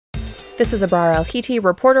This is Abrar El-Hiti,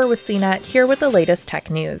 reporter with CNET, here with the latest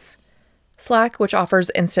tech news. Slack, which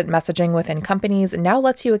offers instant messaging within companies, now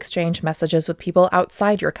lets you exchange messages with people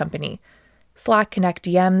outside your company. Slack Connect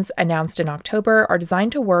DMs, announced in October, are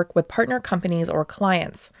designed to work with partner companies or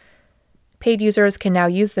clients. Paid users can now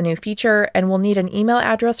use the new feature and will need an email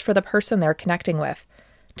address for the person they're connecting with.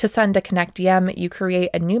 To send a Connect DM, you create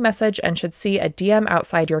a new message and should see a DM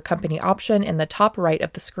outside your company option in the top right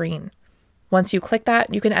of the screen. Once you click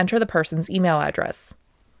that, you can enter the person's email address.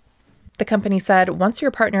 The company said once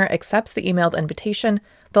your partner accepts the emailed invitation,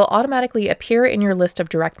 they'll automatically appear in your list of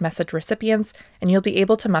direct message recipients, and you'll be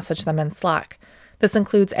able to message them in Slack. This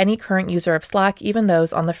includes any current user of Slack, even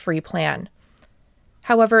those on the free plan.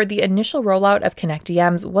 However, the initial rollout of Connect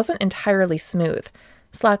DMs wasn't entirely smooth.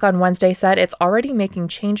 Slack on Wednesday said it's already making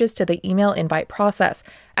changes to the email invite process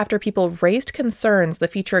after people raised concerns the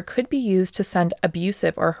feature could be used to send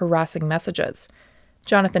abusive or harassing messages.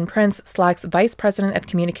 Jonathan Prince, Slack's Vice President of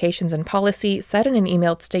Communications and Policy, said in an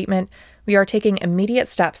emailed statement, "We are taking immediate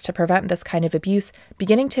steps to prevent this kind of abuse,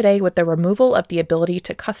 beginning today with the removal of the ability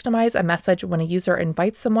to customize a message when a user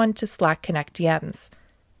invites someone to Slack Connect DMs."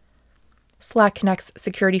 Slack Connect's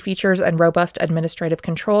security features and robust administrative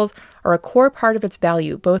controls are a core part of its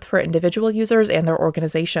value, both for individual users and their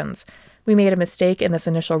organizations. We made a mistake in this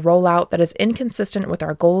initial rollout that is inconsistent with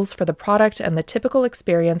our goals for the product and the typical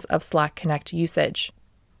experience of Slack Connect usage.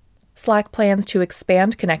 Slack plans to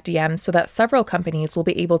expand Connect DM so that several companies will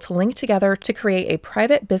be able to link together to create a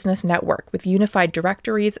private business network with unified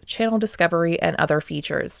directories, channel discovery, and other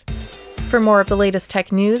features. For more of the latest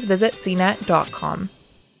tech news, visit cnet.com.